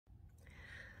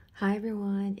Hi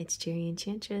everyone, it's Jerry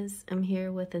Enchantress. I'm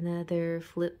here with another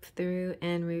flip through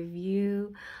and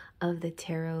review of the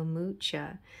Tarot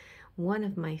Mucha, one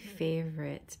of my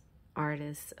favorite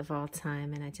artists of all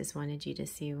time, and I just wanted you to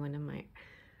see one of my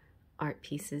art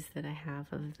pieces that I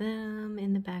have of them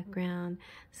in the background.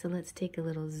 So let's take a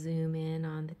little zoom in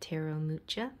on the Tarot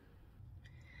Mucha.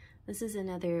 This is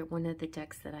another one of the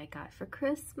decks that I got for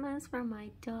Christmas for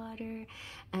my daughter,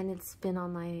 and it's been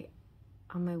on my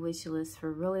wish list for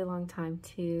a really long time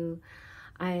too.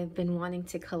 I've been wanting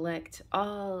to collect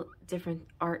all different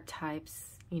art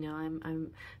types. You know,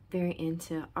 I'm very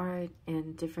into art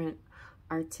and different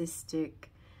artistic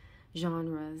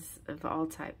genres of all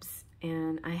types.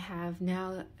 And I have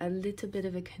now a little bit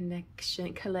of a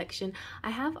collection.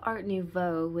 I have Art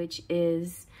Nouveau, which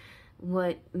is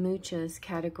what Mucha's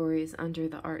category is under,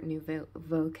 the Art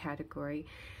Nouveau category.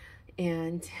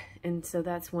 And so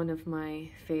that's one of my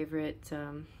favorite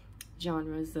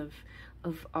genres of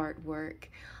artwork.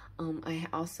 I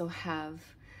also have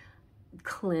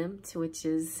Klimt, which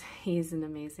is, he's an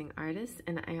amazing artist,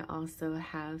 and I also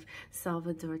have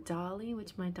Salvador Dali,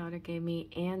 which my daughter gave me,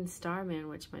 and Starman,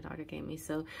 which my daughter gave me.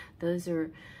 So those are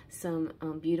some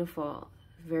beautiful,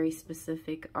 very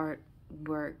specific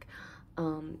artwork.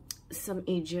 Some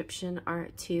Egyptian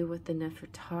art too with the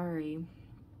Nefertari.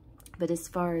 But as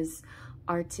far as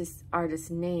artist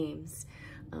names,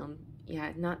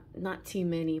 yeah, not too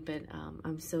many, but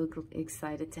I'm so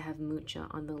excited to have Mucha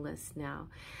on the list now.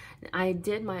 I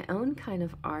did my own kind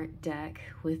of art deck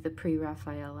with the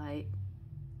pre-Raphaelite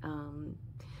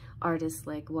artists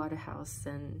like Waterhouse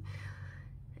and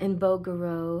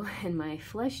Bouguereau, and my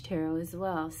Flesh Tarot as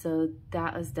well. So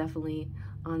that was definitely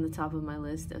on the top of my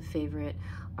list of favorite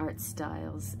art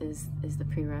styles is the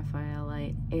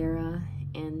pre-Raphaelite era,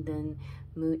 and then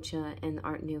Mucha and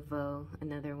Art Nouveau,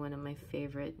 another one of my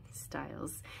favorite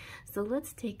styles. So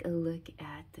let's take a look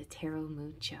at the Tarot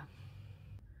Mucha.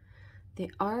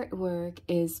 The artwork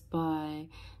is by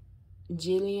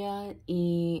Giulia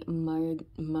E. Maraglia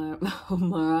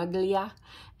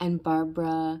and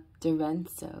Barbara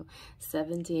Dorenzo,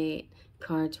 78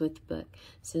 cards with book.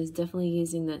 So it's definitely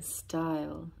using that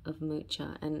style of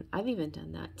Mucha, and I've even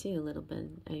done that too a little bit.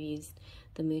 I used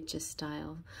the Mucha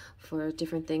style for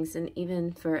different things, and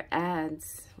even for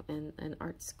ads and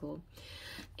art school.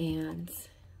 And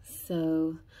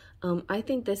so I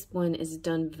think this one is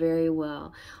done very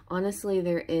well. Honestly,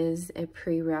 there is a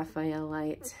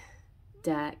pre-Raphaelite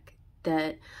deck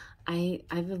that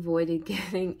I've avoided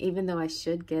getting, even though I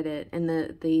should get it, and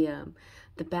the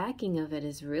backing of it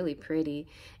is really pretty.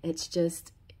 It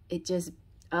just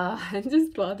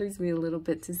bothers me a little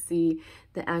bit to see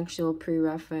the actual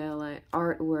pre-Raphaelite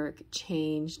artwork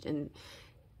changed and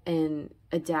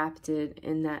adapted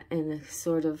in a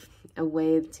sort of a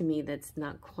way to me that's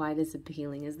not quite as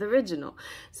appealing as the original.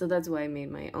 So that's why I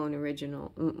made my own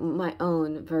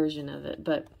version of it.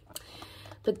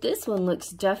 But this one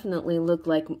definitely look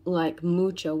like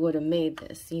Mucha would have made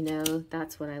this, you know.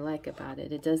 That's what I like about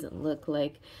it. It doesn't look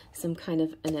like some kind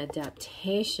of an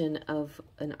adaptation of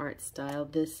an art style.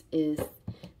 This is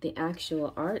the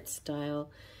actual art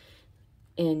style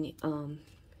in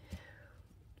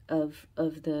of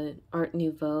the Art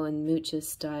Nouveau and Mucha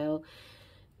style,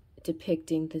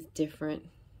 depicting the different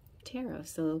tarot.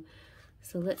 So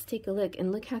let's take a look,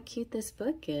 and look how cute this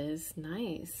book is.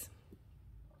 Nice.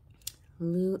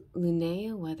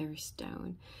 Linnea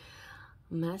Weatherstone,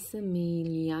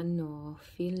 Massimiliano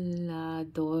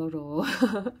Filadoro.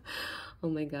 Oh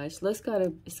my gosh, Lo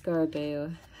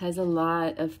Scarabeo has a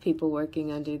lot of people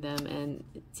working under them, and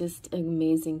just an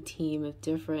amazing team of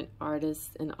different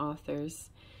artists and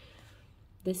authors.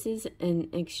 This is an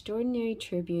extraordinary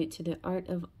tribute to the art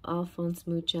of Alphonse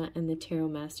Mucha and the tarot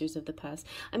masters of the past.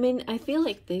 I mean, I feel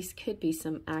like this could be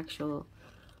some actual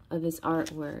of his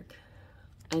artwork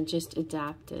and just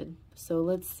adapted. So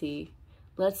let's see.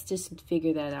 Let's just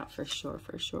figure that out for sure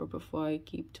before I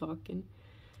keep talking.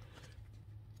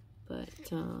 But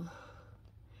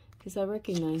because I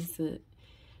recognize it.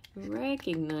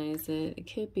 It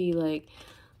could be like,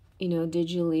 you know,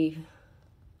 digitally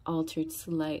altered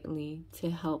slightly to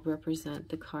help represent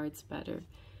the cards better.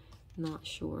 Not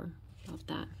sure about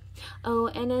that. Oh,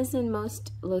 and as in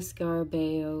most Lo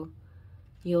Scarabeo,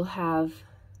 you'll have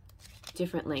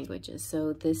different languages.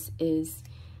 So this is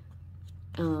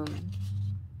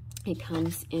it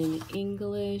comes in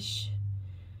English,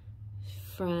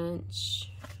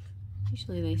 French,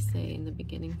 usually they say in the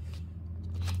beginning,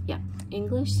 yeah,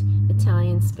 English,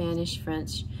 Italian, Spanish,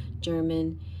 French,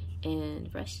 German,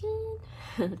 and Russian.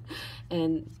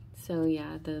 And so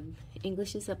yeah, the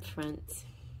English is up front.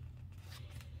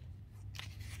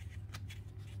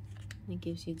 It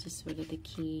gives you just sort of the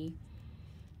key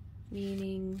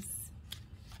meanings.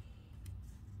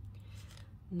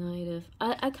 Knight of...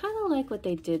 I kind of like what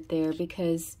they did there,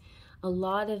 because a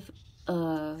lot of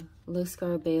Lo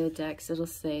Scarabeo decks, it'll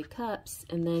say cups,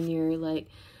 and then you're like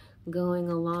going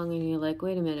along and you're like,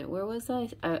 wait a minute, where was I?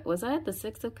 Was I at the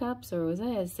Six of Cups, or was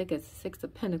I at Six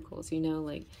of Pentacles? You know,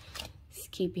 like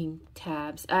keeping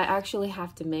tabs. I actually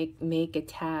have to make a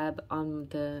tab on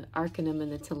the Arcanum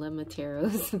and the Telema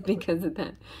tarots because of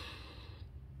that.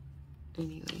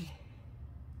 Anyway,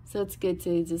 so it's good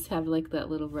to just have like that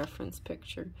little reference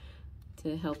picture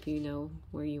to help you know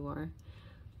where you are.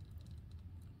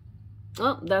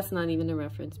 Oh, that's not even a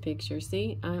reference picture.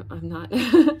 See, I'm not,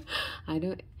 I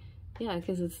don't, yeah,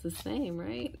 because it's the same,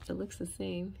 right? It looks the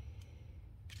same.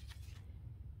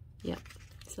 Yep.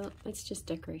 So it's just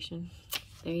decoration.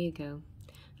 There you go.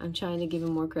 I'm trying to give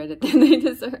them more credit than they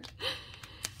deserve.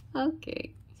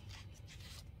 Okay.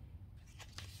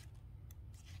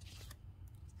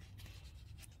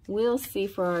 We'll see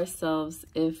for ourselves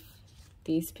if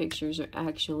these pictures are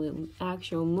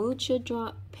actual Mucha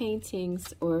draw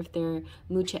paintings, or if they're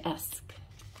Mucha-esque.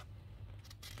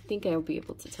 I think I'll be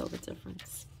able to tell the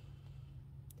difference.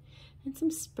 And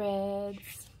some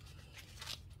spreads.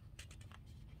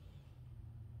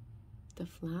 The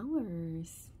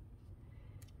flowers.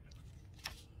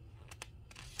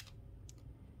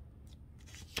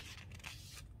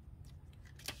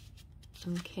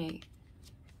 Okay.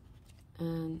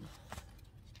 And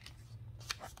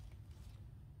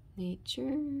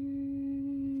nature.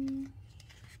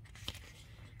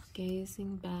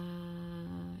 Gazing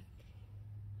back.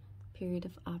 Period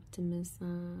of optimism.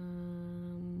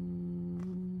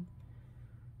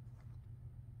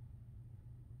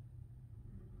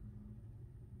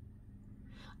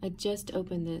 I just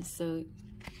opened this, so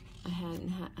I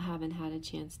haven't had a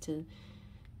chance to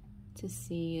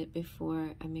see it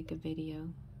before I make a video.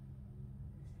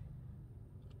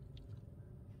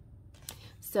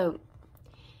 So,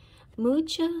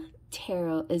 Mucha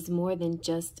Tarot is more than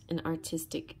just an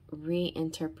artistic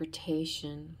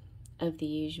reinterpretation of the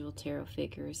usual tarot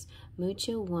figures.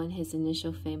 Mucha won his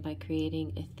initial fame by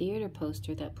creating a theater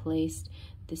poster that placed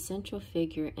the central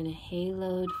figure in a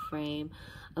haloed frame,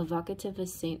 evocative of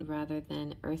saint rather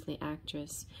than earthly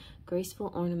actress.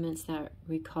 Graceful ornaments that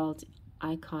recalled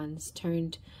icons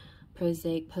turned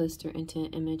prosaic poster into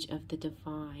an image of the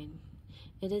divine.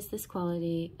 It is this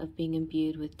quality of being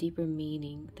imbued with deeper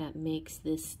meaning that makes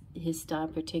his style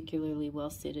particularly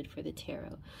well suited for the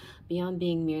tarot. Beyond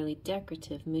being merely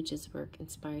decorative, Mucha's work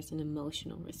inspires an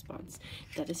emotional response.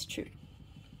 That is true.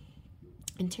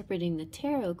 Interpreting the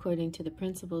tarot according to the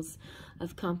principles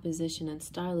of composition and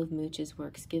style of Mucha's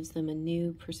works gives them a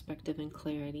new perspective and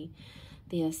clarity.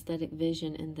 The aesthetic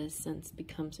vision in this sense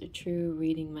becomes a true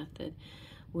reading method,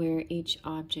 where each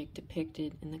object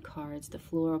depicted in the cards, the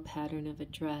floral pattern of a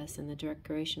dress and the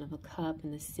decoration of a cup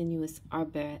and the sinuous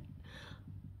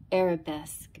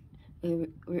arabesque,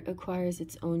 acquires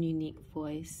its own unique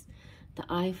voice. The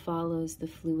eye follows the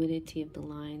fluidity of the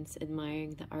lines,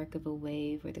 admiring the arc of a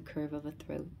wave or the curve of a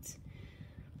throat.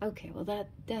 Okay, well that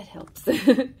helps.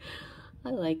 I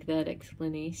like that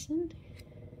explanation.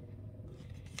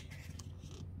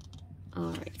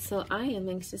 Alright, so I am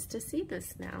anxious to see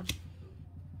this now.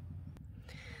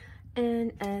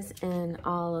 And as in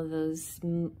all of those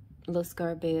Lo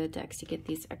Scarabeo decks, you get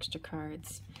these extra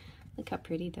cards. Look how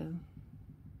pretty though.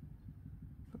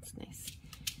 That's nice.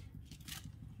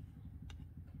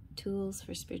 Tools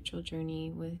for Spiritual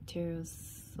Journey with Tarot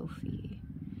Sophie.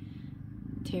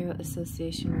 Tarot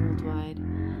Association Worldwide.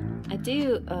 I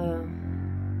do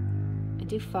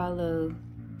follow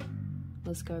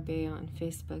Lo Scarabeo on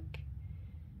Facebook.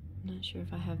 I'm not sure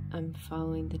if I'm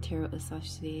following the Tarot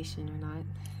Association or not.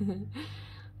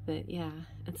 But yeah,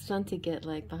 it's fun to get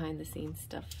like behind the scenes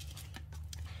stuff.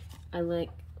 I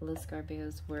like Lo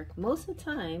Scarabeo's work most of the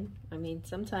time. I mean,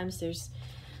 sometimes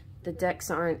the decks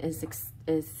aren't as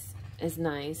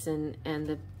nice, and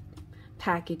the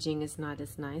packaging is not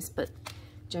as nice, but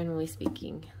generally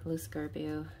speaking, Lo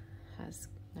Scarabeo has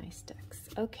nice decks.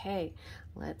 Okay,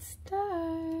 let's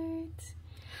start.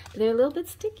 They're a little bit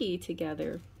sticky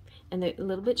together, and they're a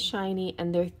little bit shiny,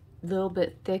 and they're a little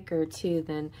bit thicker too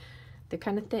than, they're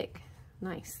kind of thick.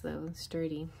 Nice though,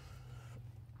 sturdy.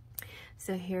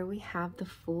 So here we have the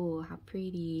Fool. How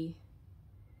pretty.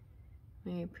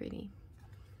 Very pretty.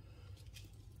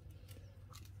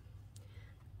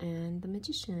 And the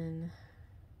Magician.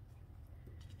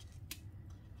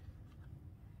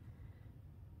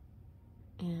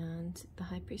 And the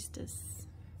High Priestess.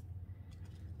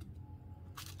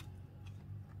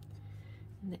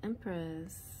 And the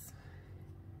Empress.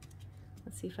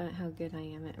 Let's see how good I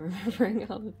am at remembering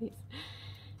all of these.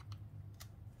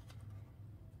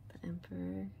 The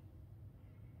Emperor.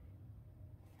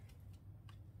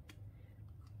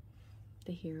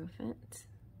 The Hierophant.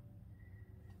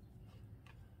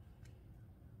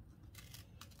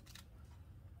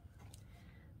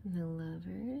 The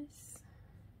Lovers.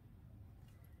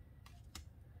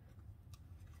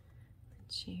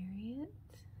 The Chariot.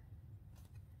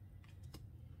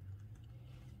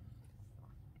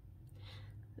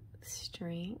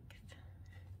 Strength.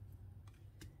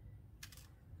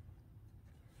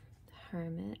 The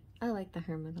Hermit. I like the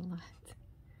Hermit a lot.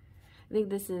 I think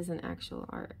this is an actual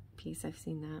art piece. I've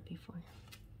seen that before.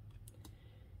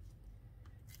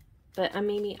 But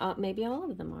maybe all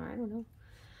of them are. I don't know.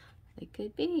 They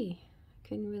could be. I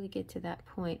couldn't really get to that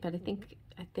point, but I think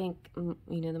you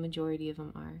know, the majority of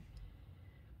them are.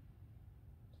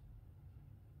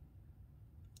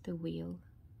 The Wheel.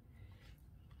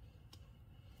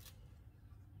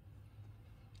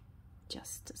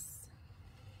 Justice.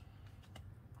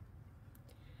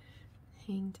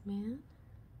 Hanged Man.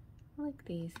 I like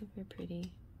these, they're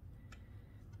pretty.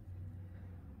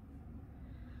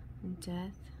 And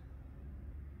Death.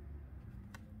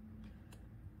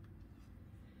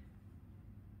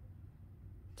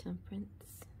 Temperance.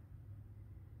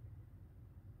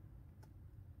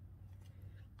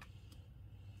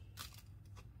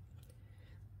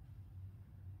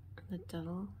 The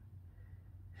Devil.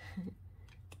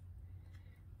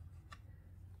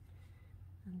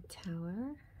 And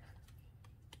Tower.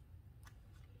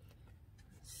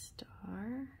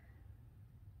 Star.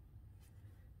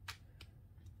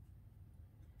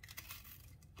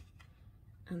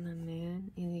 And the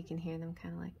Moon. You can hear them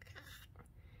kind of like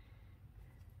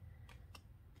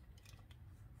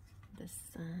the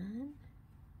Sun.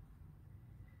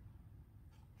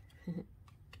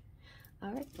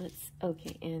 All right,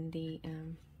 okay, and the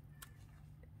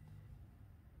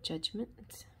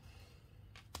Judgment.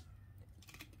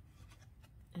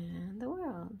 And the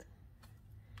World.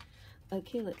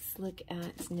 Okay, let's look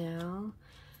at now.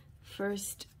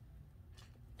 First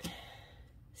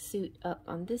suit up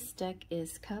on this deck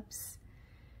is Cups,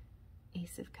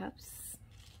 Ace of Cups,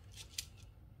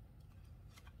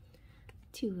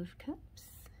 Two of Cups,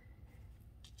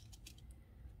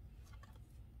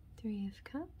 Three of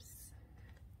Cups,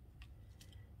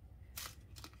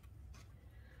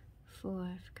 Four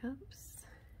of Cups.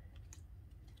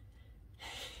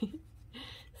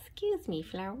 Excuse me,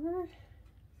 flower.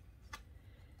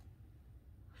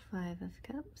 Five of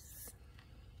Cups.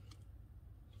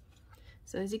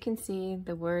 So as you can see,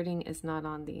 the wording is not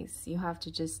on these. You have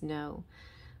to just know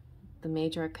the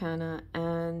major arcana,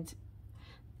 and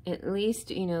at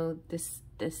least, you know, this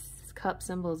cup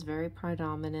symbol is very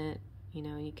predominant, you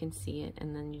know, you can see it,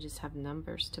 and then you just have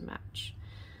numbers to match.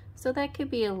 So that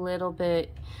could be a little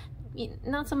bit,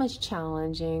 not so much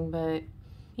challenging, but,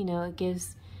 you know, it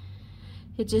gives,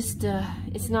 it just,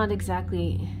 it's not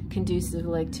exactly conducive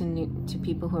like to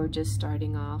people who are just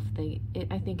starting off.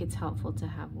 I think it's helpful to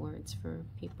have words for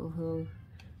people who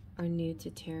are new to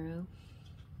tarot.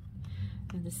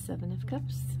 And the Seven of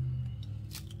Cups.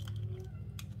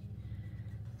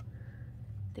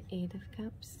 The Eight of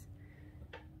Cups.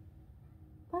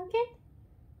 Pumpkin?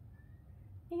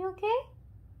 Are you okay?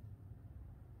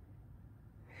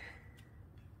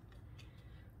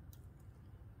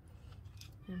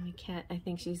 And my cat, I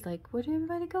think she's like, where did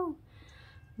everybody go?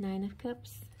 Nine of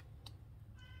Cups.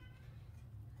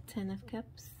 10 of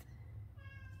Cups.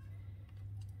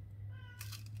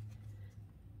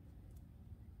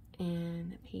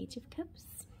 And a Page of Cups.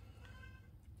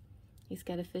 He's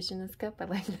got a fish in his cup, I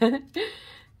like that.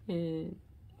 And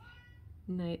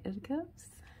Knight of Cups.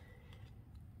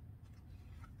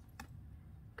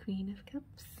 Queen of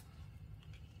Cups.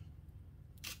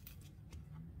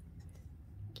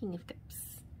 King of Cups.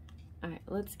 All right,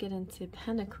 let's get into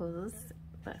Pentacles,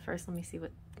 but first let me see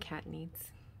what the cat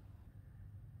needs.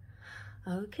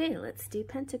 Okay, let's do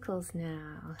Pentacles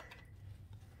now.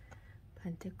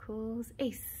 Pentacles,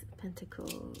 Ace of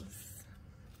Pentacles,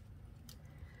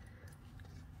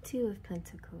 Two of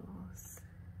Pentacles,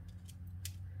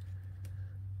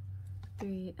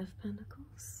 Three of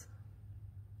Pentacles,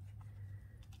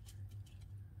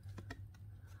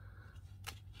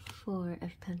 Four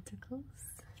of Pentacles,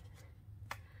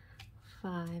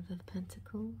 Five of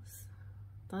Pentacles.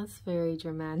 That's very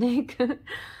dramatic.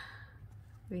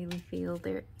 Really feel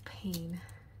their pain.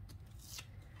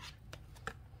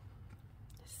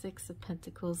 Six of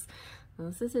Pentacles. Now,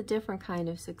 this is a different kind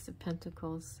of Six of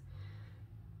Pentacles.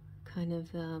 Kind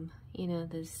of, you know,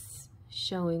 this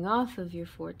showing off of your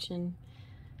fortune,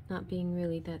 not being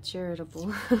really that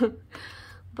charitable.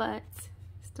 But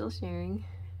Still sharing.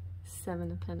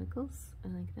 7 of Pentacles. I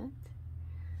like that.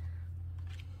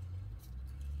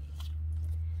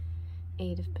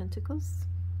 8 of Pentacles.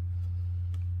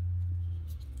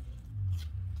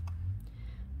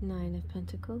 9 of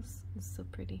Pentacles. It's so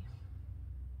pretty.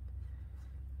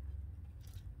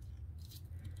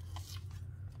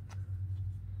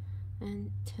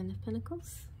 And 10 of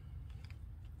Pentacles.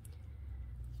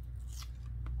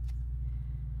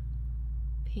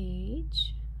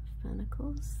 Page of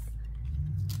Pentacles.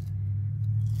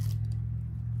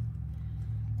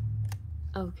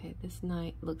 Okay, this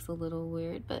knight looks a little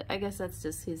weird, but I guess that's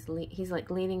just he's like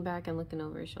leaning back and looking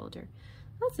over his shoulder.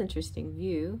 That's an interesting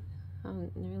view.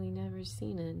 I've really never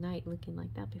seen a knight looking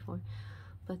like that before.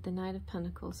 But the Knight of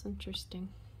Pentacles, interesting.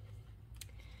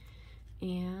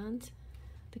 And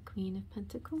the Queen of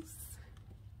Pentacles.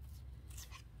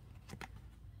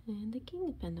 And the King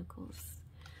of Pentacles.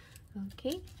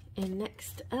 Okay, and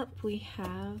next up we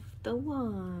have the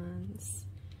Wands.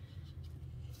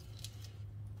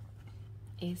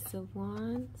 Ace of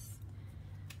Wands.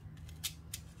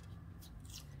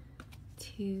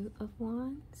 2 of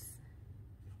Wands.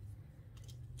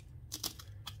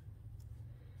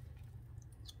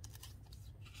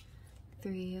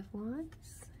 3 of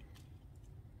Wands.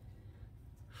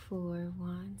 4 of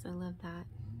Wands. I love that.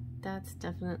 That's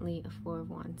definitely a 4 of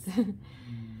Wands.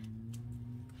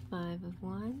 5 of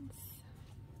Wands.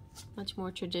 Much more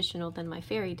traditional than my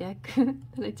fairy deck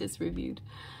that I just reviewed.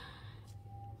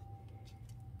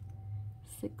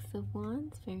 6 of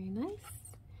Wands. Very nice.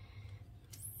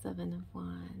 7 of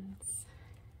Wands.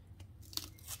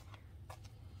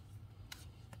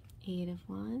 8 of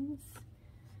Wands.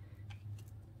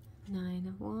 9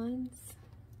 of Wands.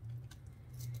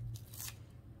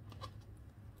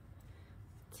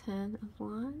 10 of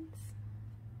Wands.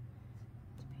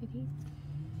 It's pretty.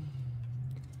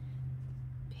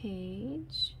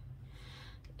 Page.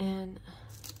 And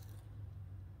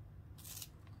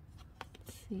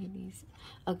let's see these.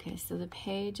 Okay, so the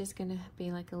page is going to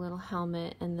be like a little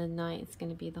helmet, and the knight's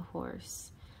going to be the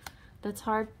horse. That's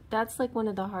hard. That's like one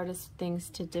of the hardest things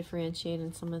to differentiate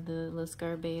in some of the Lo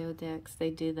Scarabeo decks. They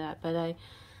do that, but I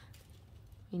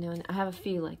have a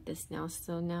feel like this now,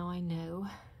 so now I know.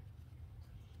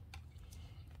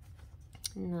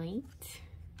 Knight,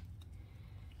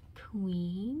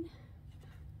 Queen,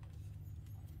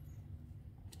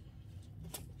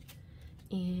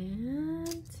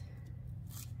 and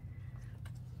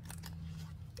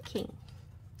King.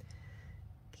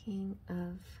 King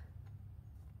of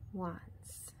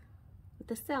Wands with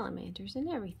the salamanders and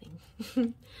everything.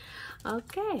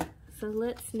 Okay, so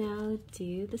let's now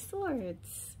do the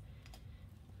swords.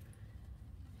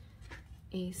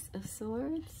 Ace of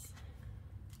Swords.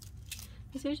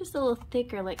 These are just a little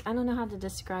thicker. Like, I don't know how to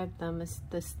describe them.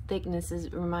 This thickness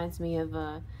reminds me of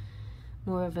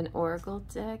more of an oracle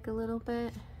deck a little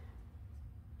bit.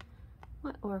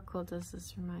 What oracle does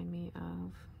this remind me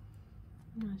of?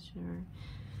 I'm not sure.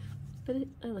 But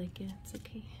I like it. It's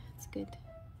okay. It's good.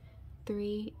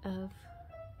 3 of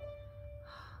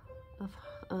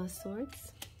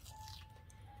Swords.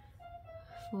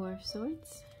 4 of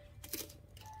Swords.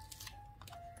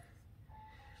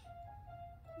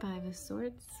 5 of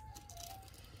Swords.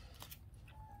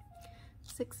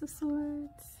 6 of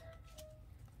Swords.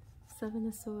 7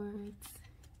 of Swords.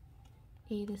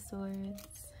 8 of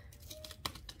Swords.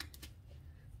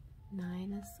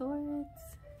 9 of Swords.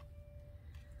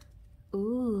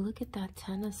 Ooh, look at that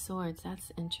 10 of Swords.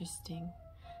 That's interesting.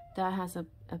 That has a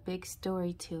big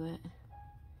story to it.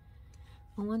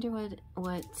 I wonder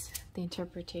what the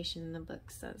interpretation in the book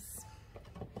says.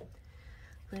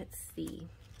 Let's see.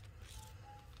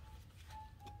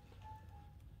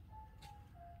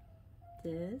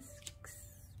 Discs.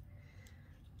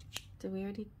 Did we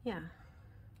already? Yeah.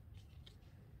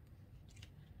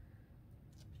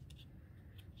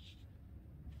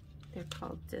 They're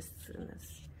called discs in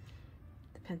this.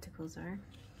 The pentacles are.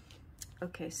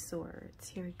 Okay, swords.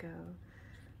 Here we go.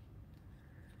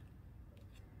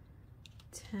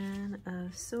 10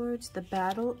 of Swords. The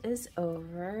battle is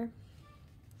over.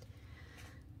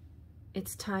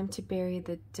 It's time to bury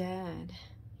the dead,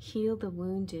 heal the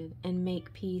wounded, and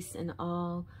make peace in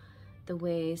all the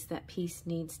ways that peace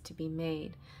needs to be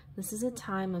made. This is a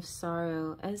time of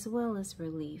sorrow as well as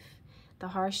relief. The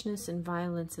harshness and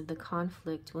violence of the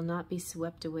conflict will not be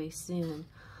swept away soon.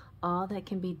 All that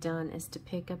can be done is to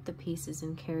pick up the pieces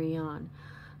and carry on,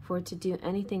 for to do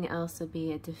anything else would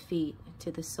be a defeat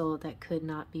to the soul that could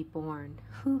not be born.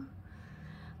 Whew.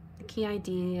 The key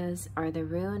ideas are the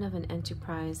ruin of an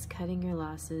enterprise, cutting your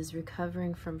losses,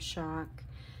 recovering from shock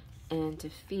and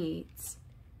defeats.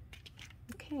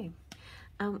 Okay.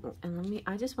 And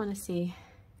I just want to see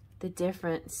the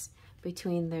difference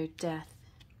between their death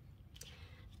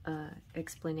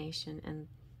explanation, and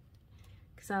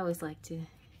because I always like to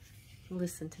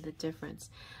listen to the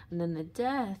difference. And then the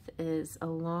death is a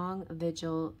long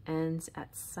vigil ends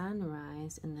at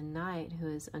sunrise, and the knight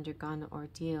who has undergone the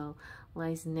ordeal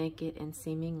lies naked and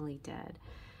seemingly dead.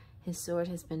 His sword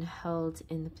has been held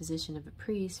in the position of a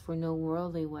priest, for no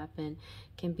worldly weapon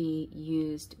can be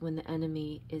used when the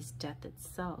enemy is death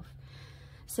itself.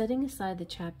 Setting aside the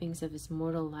trappings of his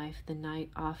mortal life, the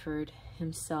knight offered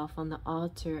himself on the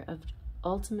altar of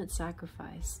ultimate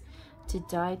sacrifice, to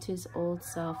die to his old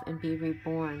self and be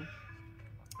reborn,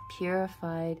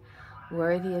 purified,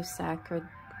 worthy of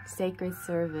sacred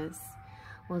service.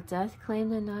 Will death claim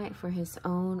the knight for his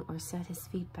own, or set his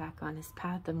feet back on his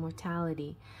path of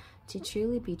mortality? To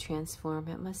truly be transformed,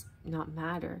 it must not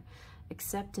matter.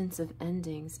 Acceptance of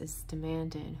endings is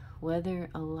demanded, whether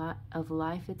a lot of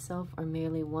life itself or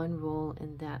merely one role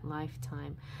in that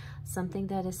lifetime. Something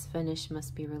that is finished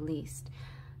must be released.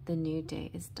 The new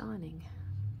day is dawning.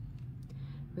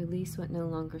 Release what no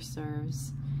longer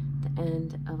serves. The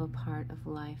end of a part of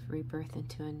life, rebirth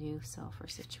into a new self or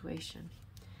situation.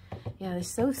 Yeah, they're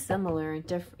so similar and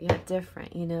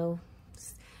different, you know.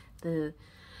 The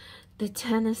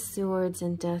Ten of Swords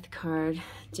and Death card,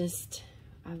 just,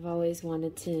 I've always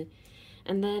wanted to,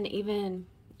 and then even,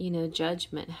 you know,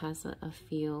 Judgment has a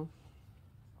feel.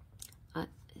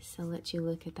 So I'll let you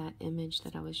look at that image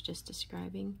that I was just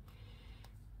describing.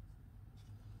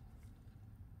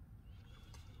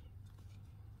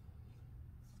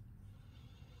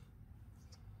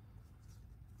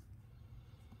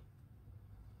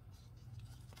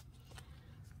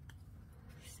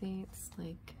 See, it's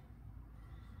like,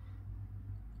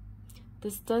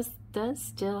 this does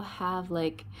still have,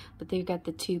 like, but they've got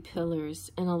the two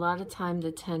pillars, and a lot of time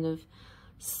the Ten of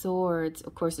Swords,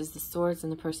 of course, is the swords in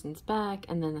the person's back,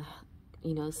 and then,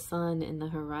 you know, sun in the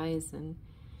horizon.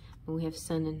 And we have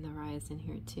sun in the horizon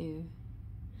here too.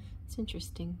 It's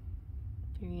interesting,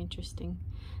 very interesting.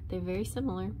 They're very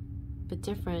similar, but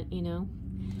different, you know.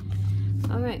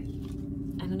 All right,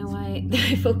 I don't know why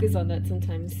I focus on that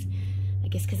sometimes. I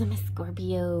guess because I'm a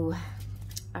Scorpio.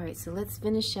 All right, so let's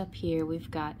finish up here. We've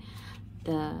got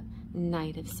the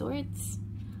Knight of Swords.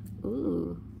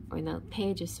 Ooh, or no,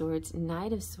 Page of Swords,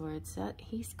 Knight of Swords.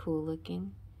 He's cool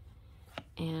looking.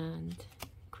 And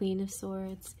Queen of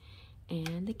Swords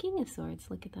and the King of Swords.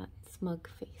 Look at that smug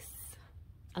face.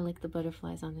 I like the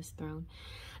butterflies on his throne.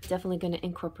 Definitely going to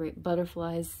incorporate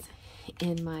butterflies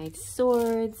in my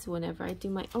swords whenever I do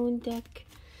my own deck.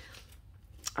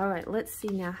 All right, let's see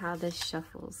now how this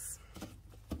shuffles.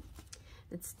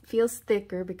 It feels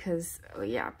thicker because, oh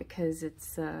yeah, because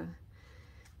it's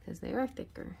because they are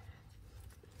thicker,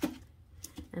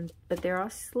 but they're all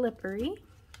slippery,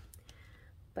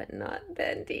 but not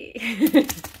bendy.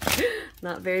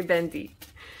 Not very bendy.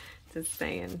 Just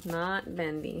saying, not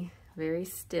bendy. Very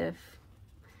stiff.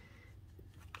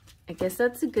 I guess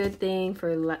that's a good thing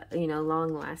for, you know,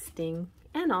 long lasting,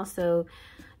 and also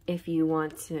if you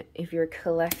want to, if you're a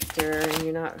collector and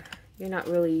you're not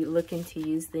really looking to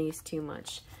use these too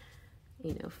much,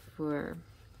 you know, for,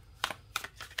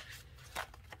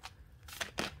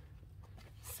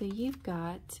 so you've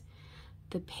got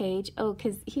the Page, oh,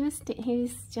 because he was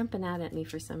jumping out at me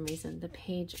for some reason, the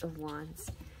Page of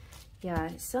Wands. Yeah,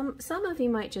 some of you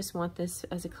might just want this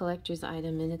as a collector's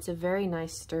item, and it's a very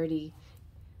nice, sturdy,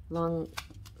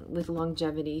 with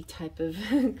longevity type of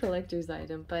collector's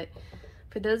item, but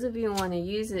for those of you who want to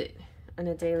use it on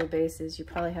a daily basis, you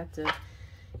probably have to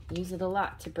use it a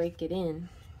lot to break it in.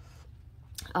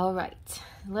 All right,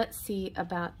 let's see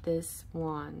about this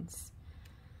Wands.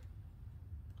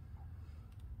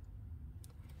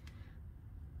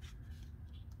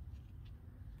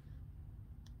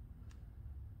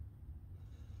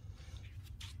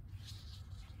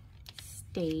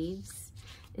 Staves.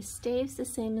 Is staves the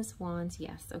same as wands?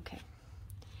 Yes, okay.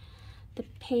 The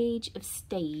Page of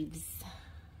Staves.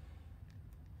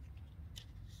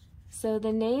 So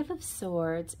the Knave of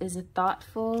Swords is a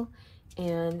thoughtful,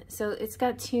 and so it's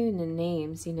got two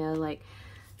names, you know, like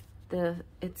the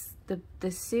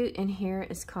suit in here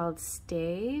is called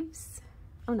Staves.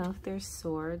 Oh no, there's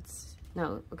swords.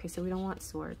 No, okay, so we don't want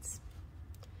swords.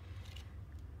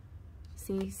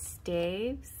 See,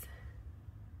 staves.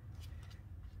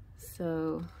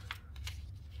 So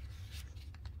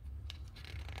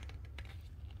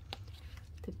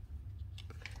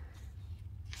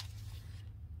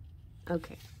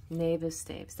okay, Knave of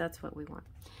Staves, that's what we want.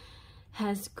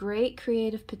 Has great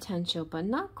creative potential, but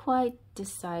not quite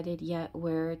decided yet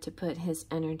where to put his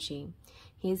energy.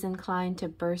 He's inclined to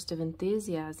burst of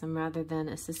enthusiasm rather than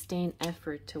a sustained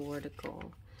effort toward a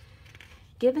goal.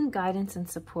 Given guidance and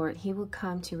support, he will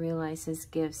come to realize his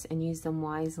gifts and use them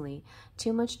wisely.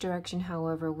 Too much direction,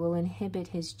 however, will inhibit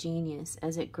his genius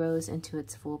as it grows into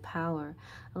its full power.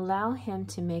 Allow him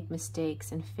to make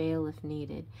mistakes and fail if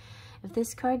needed. If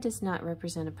this card does not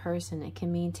represent a person, it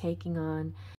can mean taking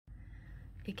on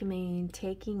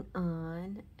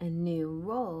a new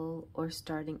role or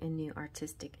starting a new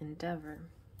artistic endeavor.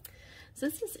 So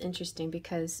this is interesting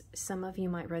because some of you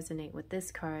might resonate with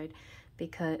this card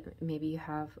because maybe you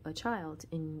have a child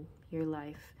in your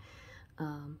life,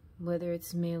 whether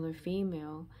it's male or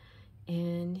female,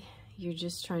 and you're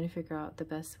just trying to figure out the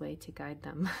best way to guide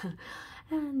them.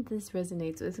 And this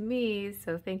resonates with me,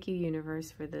 so thank you, universe,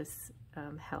 for this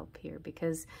help here,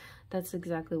 because that's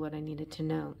exactly what I needed to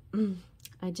know.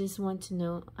 I just want to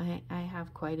know, I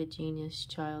have quite a genius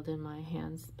child in my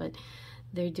hands, but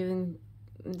they're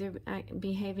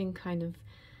behaving kind of,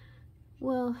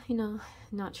 well, you know,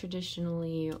 not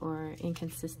traditionally or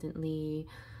inconsistently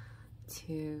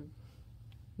to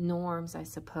norms, I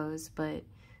suppose. But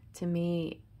to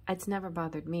me, it's never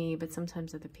bothered me, but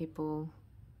sometimes other people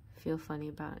feel funny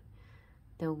about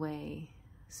the way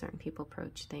certain people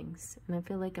approach things. And I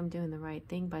feel like I'm doing the right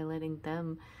thing by letting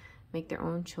them make their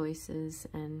own choices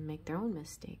and make their own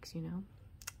mistakes, you know?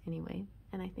 Anyway,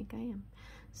 and I think I am.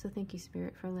 So thank you,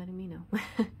 Spirit, for letting me know.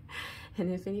 And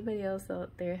if anybody else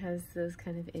out there has those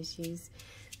kind of issues,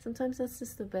 sometimes that's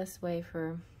just the best way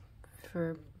for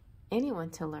anyone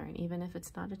to learn, even if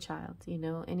it's not a child. You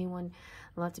know,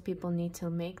 lots of people need to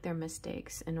make their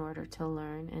mistakes in order to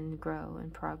learn and grow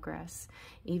and progress.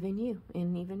 Even you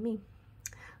and even me.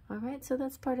 All right, so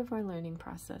that's part of our learning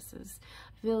processes.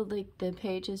 I feel like the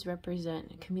pages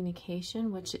represent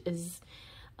communication, which is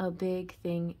a big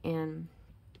thing in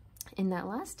that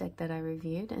last deck that I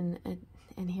reviewed, and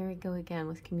here we go again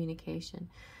with communication.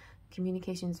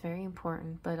 Communication is very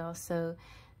important, but also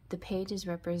the pages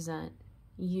represent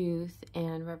youth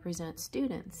and represent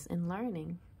students and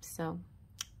learning. So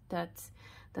that's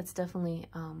definitely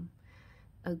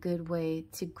a good way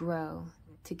to grow,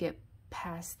 to get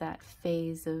past that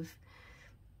phase of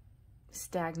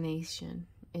stagnation,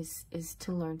 is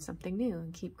to learn something new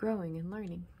and keep growing and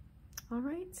learning. All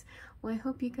right, well, I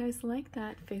hope you guys like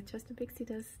that. Faith, Trust, and Pixie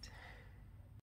Dust.